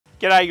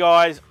G'day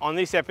guys, on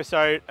this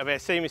episode of our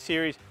Sema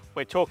series,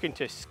 we're talking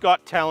to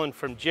Scott Tallon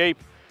from Jeep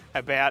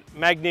about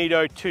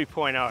Magneto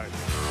 2.0.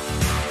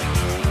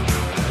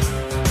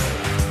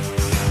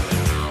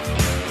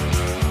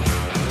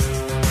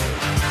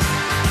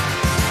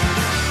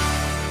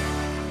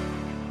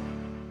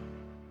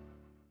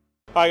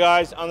 Hi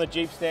guys, on the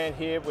Jeep stand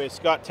here with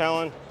Scott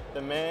Tallon,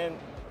 the man,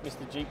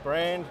 Mr. Jeep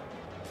brand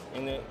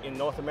in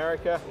North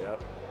America.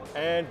 Yep.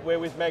 And we're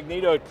with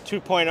Magneto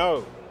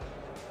 2.0.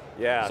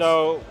 Yeah.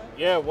 So,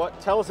 yeah,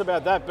 tell us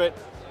about that, but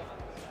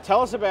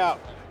tell us about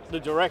the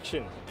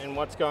direction and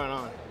what's going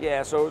on.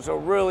 Yeah, so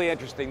really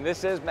interesting.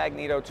 This is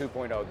Magneto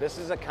 2.0. This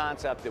is a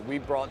concept that we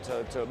brought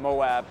to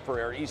Moab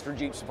for our Easter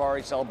Jeep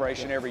Safari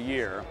celebration every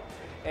year.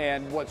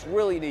 And what's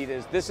really neat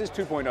is this is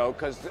 2.0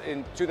 because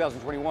in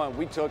 2021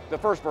 we took the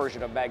first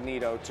version of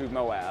Magneto to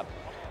Moab.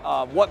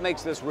 What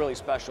makes this really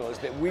special is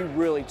that we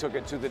really took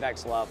it to the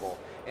next level.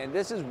 And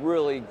this is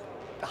really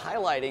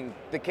highlighting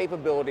the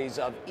capabilities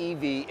of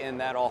EV in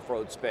that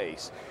off-road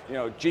space. You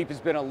know, Jeep has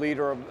been a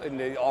leader in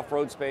the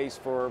off-road space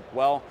for,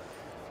 well,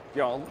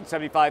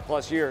 75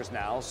 plus years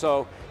now.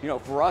 So,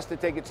 for us to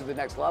take it to the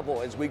next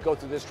level as we go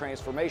through this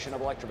transformation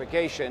of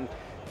electrification,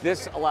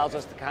 this allows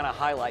us to kind of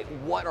highlight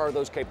what are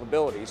those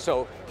capabilities.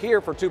 So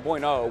here for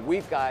 2.0,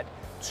 we've got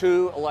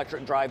 2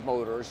 electric drive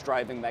motors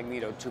driving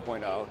Magneto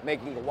 2.0,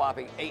 making a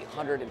whopping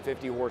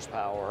 850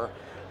 horsepower,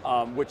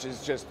 which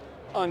is just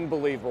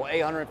unbelievable.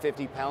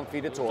 850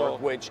 pound-feet of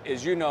torque, which,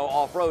 as you know,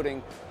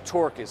 off-roading,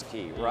 torque is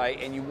key, right?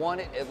 And you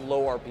want it at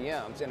low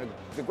RPMs. And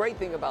the great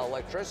thing about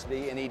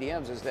electricity and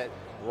EDMs is that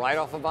right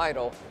off of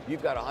idle,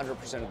 you've got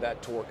 100% of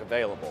that torque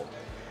available.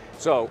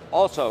 So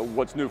also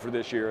what's new for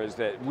this year is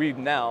that we've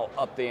now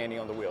upped the ante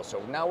on the wheel.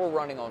 So now we're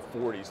running on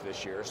 40s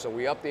this year. So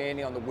we upped the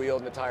ante on the wheel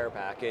and the tire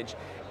package.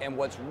 And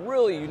what's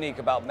really unique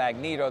about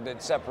Magneto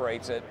that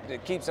separates it,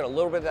 that keeps it a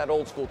little bit of that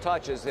old school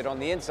touch, is that on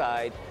the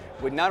inside,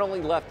 we not only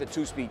left the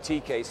 2-speed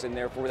T-case in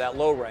there for that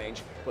low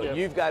range, but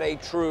you've got a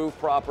true,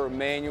 proper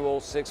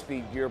manual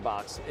 6-speed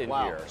gearbox in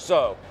here.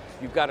 So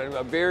you've got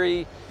a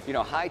very,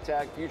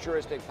 high-tech,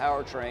 futuristic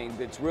powertrain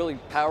that's really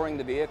powering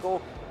the vehicle,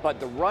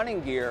 but the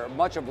running gear,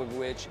 much of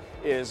which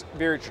is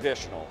very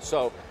traditional.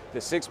 So the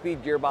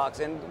 6-speed gearbox,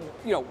 and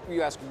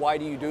you ask, why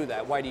do you do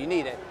that? Why do you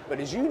need it?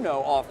 But as you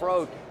know,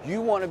 off-road,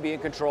 you want to be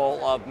in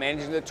control of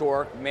managing the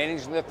torque,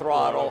 managing the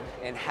throttle,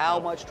 and how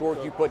much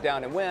torque you put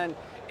down and when.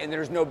 And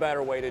there's no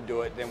better way to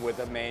do it than with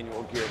a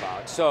manual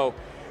gearbox. So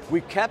we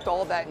kept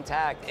all that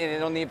intact,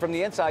 and from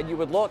the inside you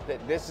would look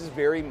that this is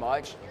very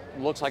much,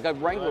 looks like a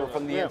Wrangler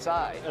from the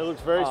inside. It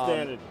looks very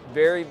standard.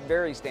 Very,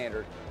 very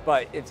standard,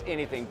 but it's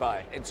anything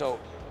but. And so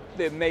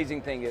the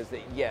amazing thing is that,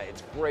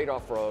 it's great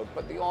off-road,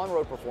 but the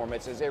on-road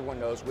performance, as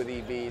everyone knows with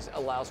EVs,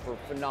 allows for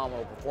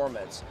phenomenal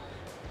performance.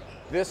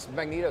 This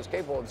Magneto is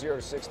capable of 0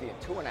 to 60 in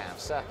 2.5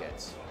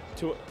 seconds.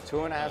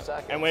 2.5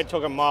 seconds. And we're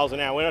talking miles an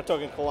hour, we're not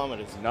talking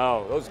kilometers.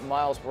 No, those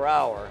miles per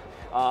hour.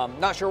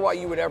 Not sure why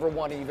you would ever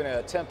want to even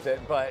attempt it,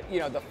 but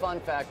the fun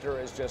factor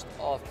is just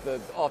off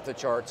the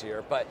charts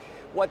here. But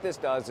what this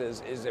does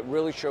is it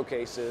really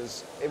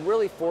showcases, it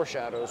really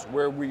foreshadows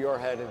where we are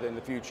headed in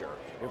the future.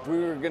 If we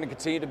were going to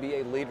continue to be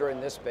a leader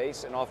in this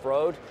space and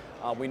off-road,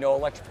 we know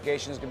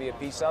electrification is going to be a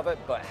piece of it,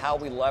 but how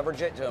we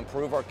leverage it to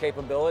improve our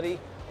capability,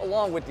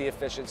 along with the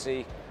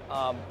efficiency,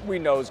 we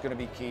know is going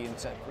to be key in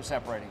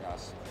separating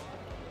us.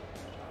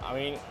 I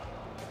mean,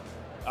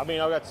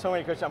 I've got so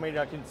many questions.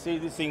 I can see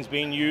this thing's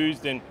being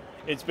used and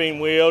it's being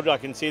wheeled. I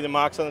can see the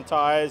marks on the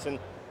tires, and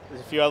there's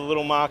a few other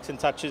little marks and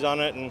touches on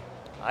it. And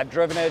I've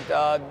driven it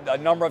a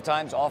number of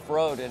times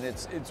off-road, and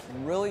it's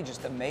really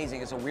just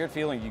amazing. It's a weird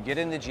feeling. You get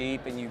in the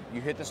Jeep and you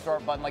hit the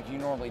start button like you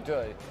normally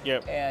do,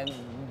 and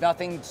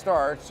nothing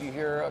starts. You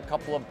hear a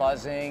couple of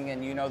buzzing,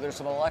 and there's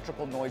some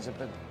electrical noise,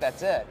 but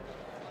that's it.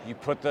 You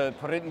put it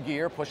in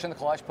gear, push in the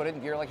clutch, put it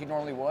in gear like you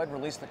normally would,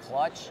 release the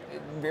clutch.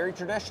 Very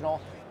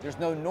traditional. There's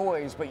no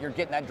noise, but you're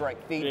getting that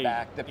direct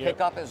feedback. The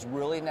pickup is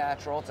really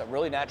natural. It's a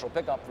really natural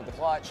pickup for the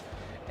clutch,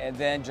 and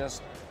then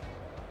just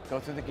go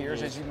through the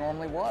gears as you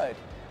normally would.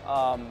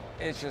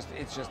 It's just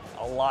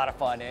a lot of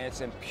fun, and it's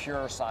in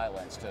pure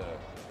silence too.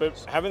 But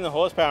having the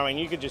horsepower,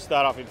 you could just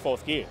start off in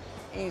 4th gear.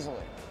 Easily.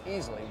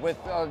 With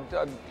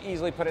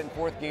easily put it in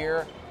 4th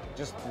gear,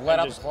 just let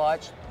up the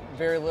clutch,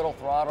 very little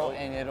throttle,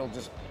 and it'll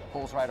just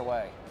pulls right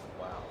away.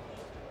 Wow.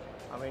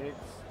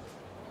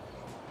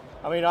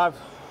 I've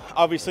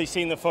obviously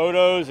seen the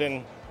photos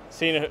and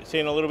seen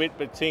a little bit,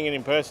 but seeing it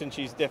in person,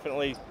 she's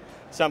definitely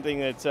something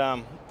that's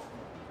to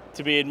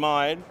be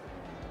admired.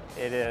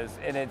 It is,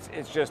 and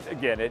it's just,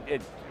 again,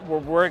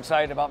 we're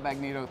excited about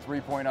Magneto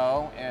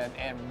 3.0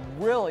 and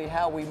really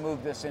how we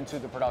move this into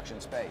the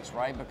production space,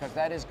 right? Because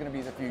that is going to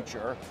be the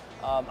future.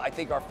 I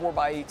think our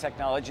 4xe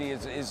technology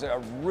is a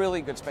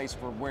really good space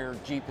for where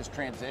Jeep is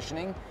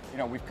transitioning.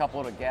 We've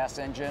coupled a gas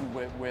engine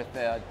with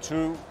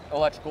 2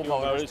 electrical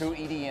motors, 2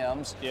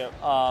 EDMs. Yep.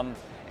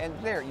 And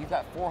there, you've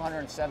got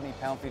 470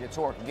 pound-feet of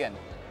torque. Again,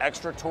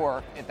 extra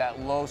torque at that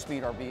low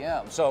speed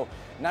RPM. So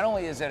not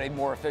only is it a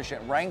more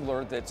efficient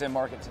Wrangler that's in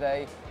market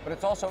today, but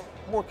it's also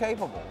more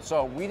capable.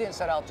 So we didn't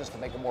set out just to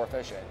make it more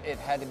efficient. It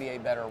had to be a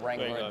better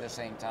Wrangler at the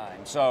same time.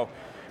 So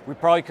we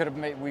probably could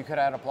have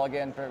had a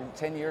plug-in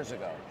 10 years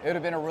ago. It would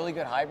have been a really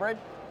good hybrid,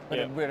 but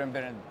it would have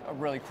been a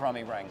really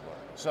crummy Wrangler.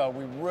 So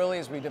we really,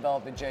 as we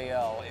developed the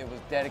JL, it was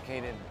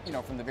dedicated, you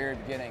know, from the very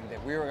beginning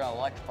that we were going to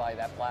electrify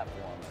that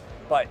platform,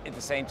 but at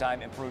the same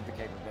time improve the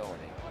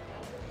capability.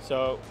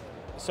 So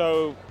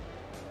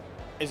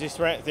is this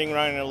thing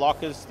running in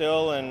lockers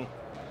still, and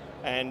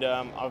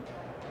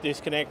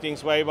disconnecting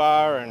sway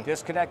bar and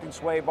disconnecting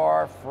sway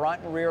bar,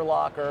 front and rear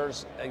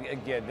lockers.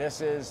 Again, this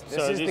is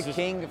the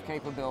king of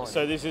capability.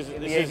 So this is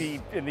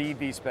in the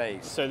EV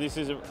space. So this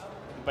is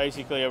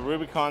basically a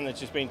Rubicon that's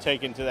just been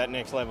taken to that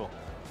next level.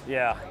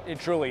 Yeah, it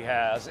truly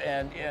has,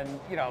 and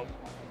you know,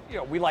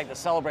 we like to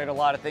celebrate a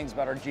lot of things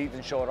about our Jeeps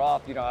and show it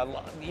off. You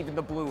know, even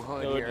the blue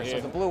hood here. So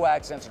the blue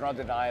accents are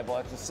undeniable.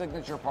 It's a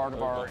signature part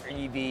of our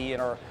EV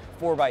and our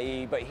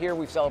 4xe. But here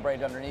we've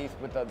celebrated underneath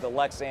with the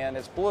Lexan.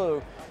 It's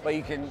blue, but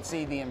you can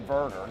see the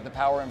inverter, the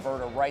power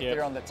inverter, right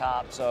there on the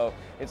top. So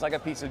it's like a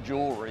piece of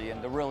jewelry,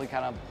 and to really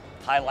kind of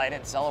highlight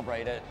it,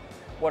 celebrate it,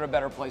 what a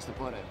better place to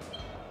put it.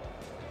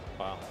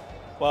 Wow.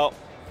 Well,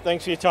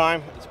 thanks for your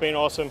time. It's been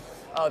awesome.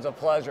 Oh, it's a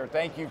pleasure.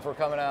 Thank you for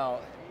coming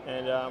out.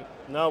 And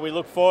no, we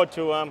look forward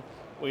to,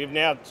 you've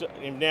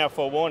now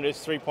forewarned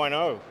us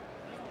 3.0.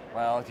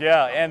 Well,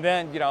 yeah, and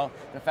then, you know,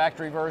 the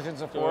factory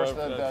versions, of course,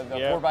 the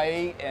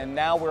 4xe, and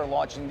now we're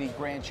launching the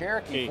Grand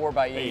Cherokee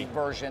 4xe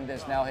version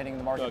that's now hitting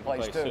the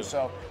marketplace too.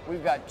 So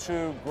we've got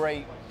two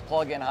great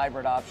plug-in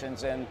hybrid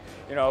options, and,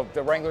 you know,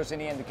 the Wrangler's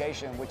any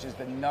indication, which is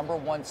the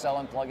 #1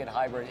 selling plug-in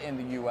hybrid in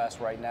the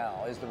U.S. right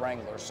now, is the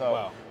Wrangler.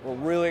 So we're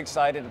really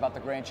excited about the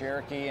Grand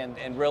Cherokee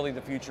and really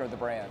the future of the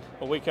brand.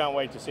 Well, we can't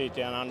wait to see it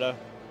down under.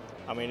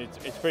 I mean,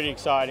 it's pretty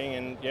exciting,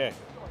 and yeah.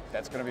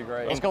 That's going to be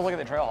great. Let's go look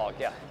at the Trailhawk,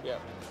 yeah.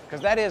 Because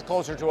that is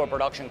closer to a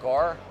production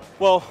car.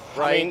 Well,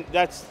 right?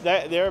 I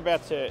mean, they're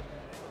about to,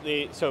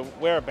 so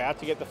we're about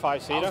to get the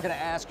 5-seater. I was going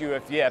to ask you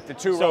if the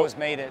 2-rows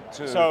made it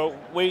to. So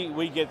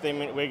we get them,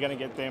 we're going to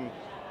get them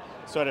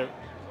sort of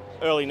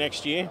early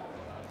next year.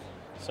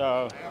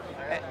 So.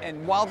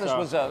 And while this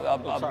was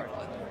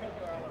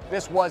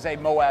this was a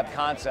Moab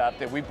concept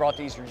that we brought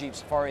to Eastern Jeep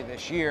Safari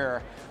this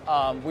year.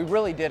 We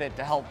really did it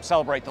to help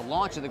celebrate the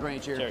launch of the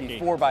Grand Cherokee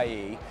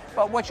 4xe.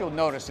 But what you'll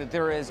notice that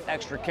there is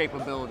extra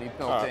capability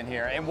built in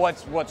here. And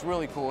what's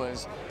really cool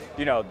is,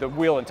 you know, the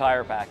wheel and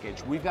tire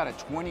package. We've got a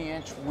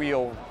 20-inch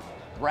wheel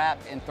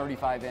wrapped in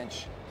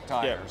 35-inch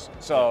tires.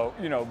 So,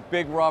 you know,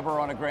 big rubber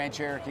on a Grand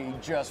Cherokee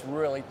just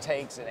really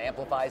takes and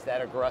amplifies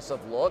that aggressive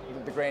look.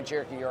 The Grand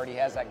Cherokee already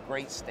has that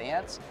great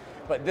stance,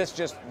 but this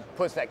just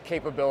puts that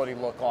capability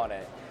look on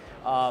it.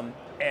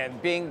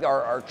 And being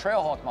our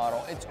Trailhawk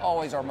model, it's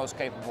always our most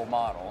capable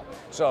model.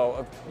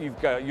 So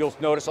you'll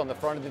notice on the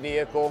front of the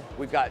vehicle,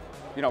 we've got,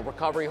 you know,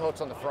 recovery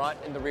hooks on the front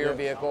and the rear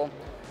vehicle,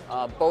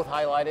 both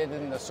highlighted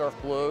in the surf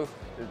blue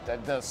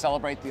to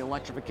celebrate the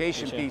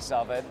electrification piece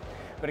of it.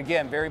 But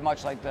again, very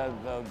much like the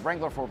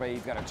Wrangler 4xe,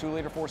 you've got a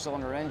 2-liter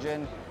 4-cylinder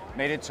engine,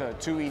 made it to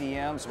 2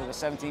 EDMs with a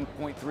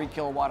 17.3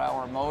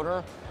 kilowatt-hour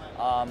motor.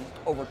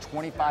 Over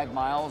 25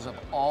 miles of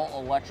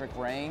all-electric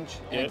range,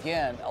 and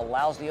again,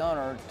 allows the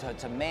owner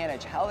to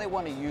manage how they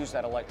want to use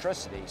that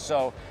electricity.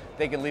 So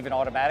they can leave in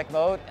automatic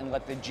mode and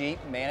let the Jeep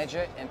manage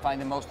it and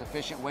find the most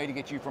efficient way to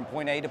get you from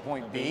point A to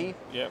point B.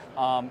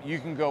 You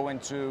can go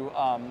into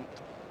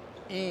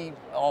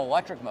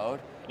all-electric mode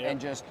and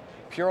just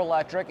pure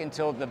electric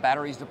until the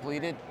battery's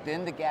depleted,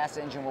 then the gas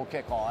engine will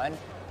kick on.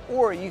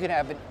 Or you can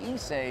have an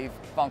e-save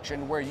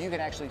function where you can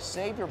actually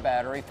save your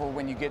battery for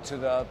when you get to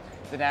the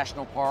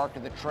national park or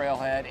the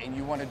trailhead and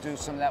you want to do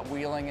some of that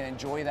wheeling and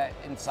enjoy that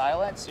in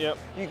silence.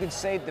 You can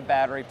save the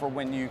battery for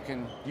when you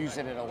can use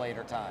it at a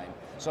later time.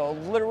 So it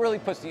literally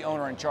puts the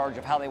owner in charge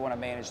of how they want to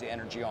manage the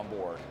energy on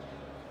board.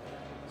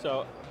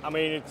 So, I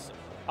mean, it's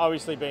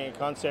obviously being a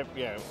concept,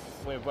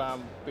 we've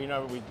been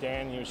over with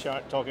Dan, he was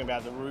talking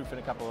about the roof and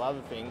a couple of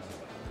other things.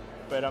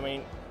 But I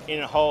mean, in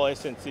a whole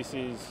essence, this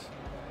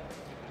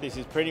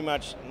is pretty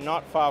much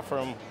not far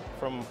from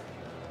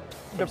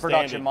the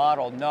production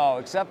model, no,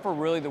 except for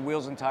really the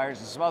wheels and tires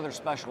and some other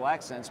special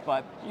accents,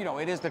 but you know,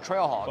 it is the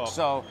Trailhawk.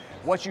 So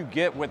what you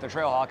get with the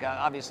Trailhawk,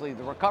 obviously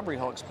the recovery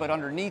hooks, but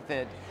underneath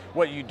it,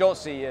 what you don't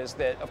see is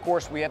that, of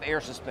course, we have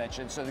air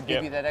suspension, so to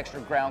give you that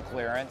extra ground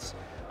clearance.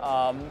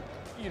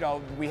 You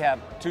know, we have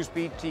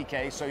 2-speed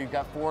TK, so you've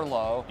got 4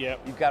 low.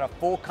 You've got a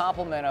full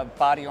complement of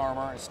body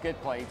armor and skid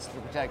plates to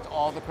protect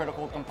all the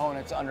critical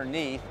components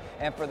underneath.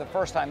 And for the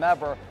first time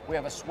ever, we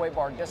have a sway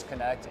bar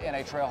disconnect in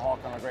a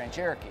Trailhawk on a Grand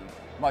Cherokee,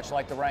 much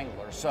like the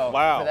Wrangler. So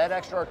for that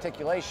extra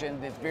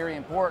articulation, that's very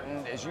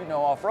important, as you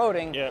know,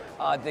 off-roading,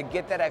 to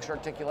get that extra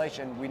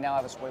articulation, we now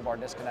have a sway bar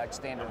disconnect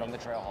standard on the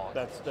Trailhawk.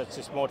 That's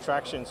just more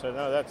traction, so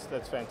no,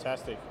 that's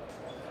fantastic.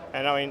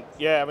 And I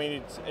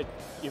mean,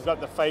 you've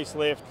got the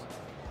facelift,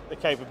 the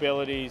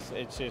capabilities,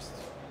 it's just,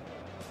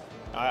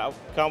 I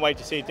can't wait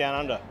to see it down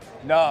under.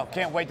 No,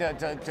 can't wait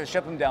to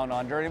ship them down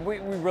under. And we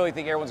really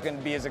think everyone's going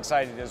to be as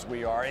excited as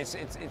we are. It's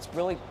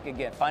really,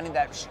 again,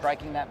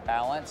 striking that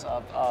balance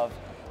of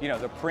you know,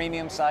 the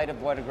premium side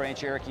of what a Grand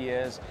Cherokee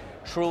is,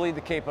 truly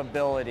the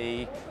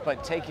capability,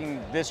 but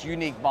taking this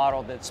unique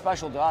model that's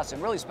special to us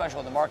and really special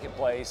in the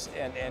marketplace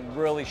and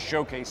really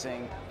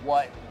showcasing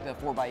what the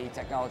 4xe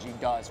technology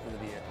does for the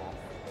vehicle.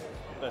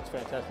 That's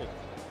fantastic.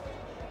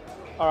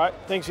 All right,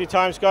 thanks for your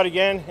time, Scott,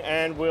 again,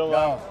 and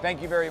we'll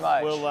thank you very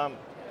much.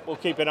 We'll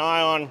keep an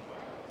eye on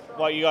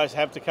what you guys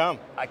have to come.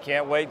 I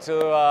can't wait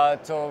till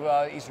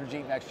Easter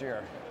Jeep next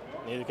year.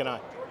 Neither can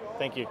I.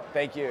 Thank you.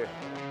 Thank you.